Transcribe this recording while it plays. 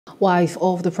Wife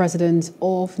of the President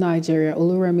of Nigeria,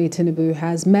 Oluremi Tinubu,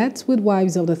 has met with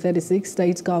wives of the 36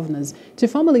 state governors to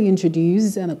formally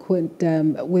introduce and acquaint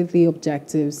them with the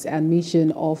objectives and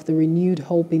mission of the Renewed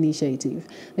Hope Initiative.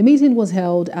 The meeting was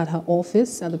held at her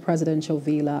office at the Presidential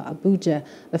Villa, Abuja.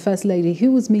 The First Lady,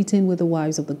 who was meeting with the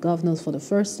wives of the governors for the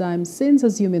first time since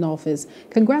assuming office,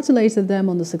 congratulated them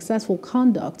on the successful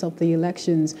conduct of the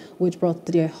elections which brought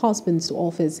their husbands to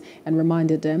office and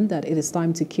reminded them that it is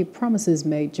time to keep promises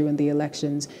made during the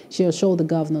elections. She assured the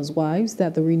governors' wives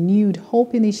that the Renewed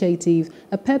Hope Initiative,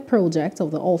 a pet project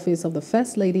of the Office of the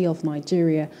First Lady of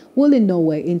Nigeria, will in no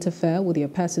way interfere with their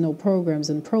personal programs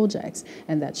and projects,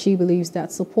 and that she believes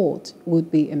that support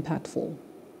would be impactful.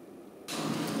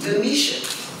 The mission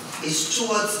is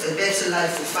towards a better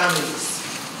life for families.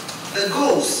 The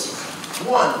goals: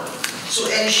 1.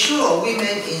 To ensure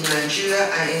women in Nigeria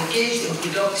are engaged in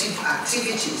productive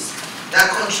activities that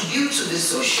contribute to the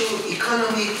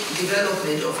socio-economic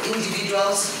development of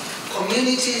individuals,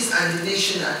 communities, and the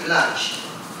nation at large.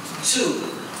 2.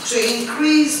 To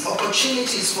increase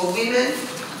opportunities for women,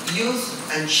 youth,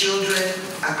 and children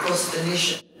across the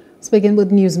nation. Speaking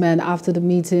with newsmen after the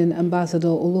meeting, Ambassador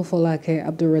Olufolake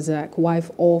Abdulrazak,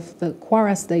 wife of the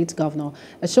Kwara State Governor,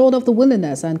 assured of the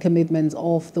willingness and commitment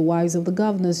of the wives of the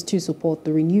governors to support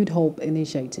the Renewed Hope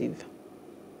Initiative.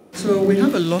 So we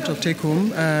have a lot of take-home.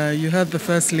 You heard the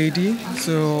First Lady,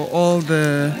 so all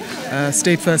the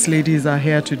state First Ladies are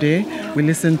here today. We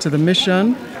listened to the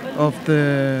mission of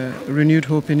the Renewed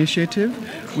Hope Initiative.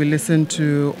 We listened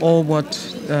to all what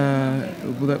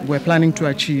we're planning to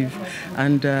achieve.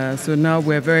 And so now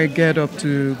we're very geared up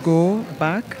to go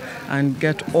back and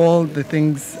get all the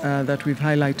things that we've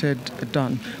highlighted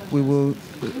done. We will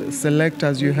select,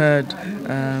 as you heard,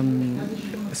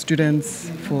 students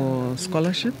for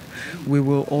scholarship. We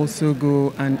will also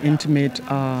go and intimate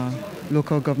our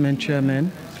local government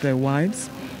chairmen, their wives,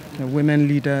 women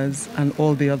leaders, and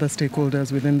all the other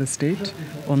stakeholders within the state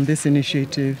on this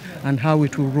initiative and how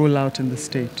it will roll out in the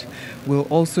state. We'll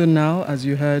also now, as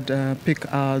you heard, pick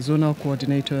our zonal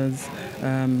coordinators,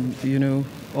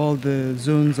 all the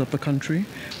zones of the country.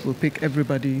 We'll pick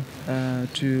everybody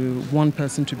to one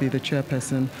person to be the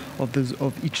chairperson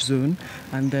of each zone,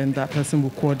 and then that person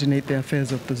will coordinate the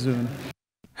affairs of the zone.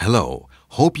 Hello,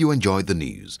 hope you enjoyed the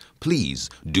news. Please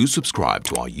do subscribe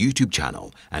to our YouTube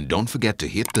channel and don't forget to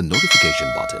hit the notification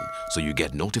button so you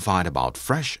get notified about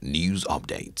fresh news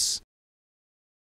updates.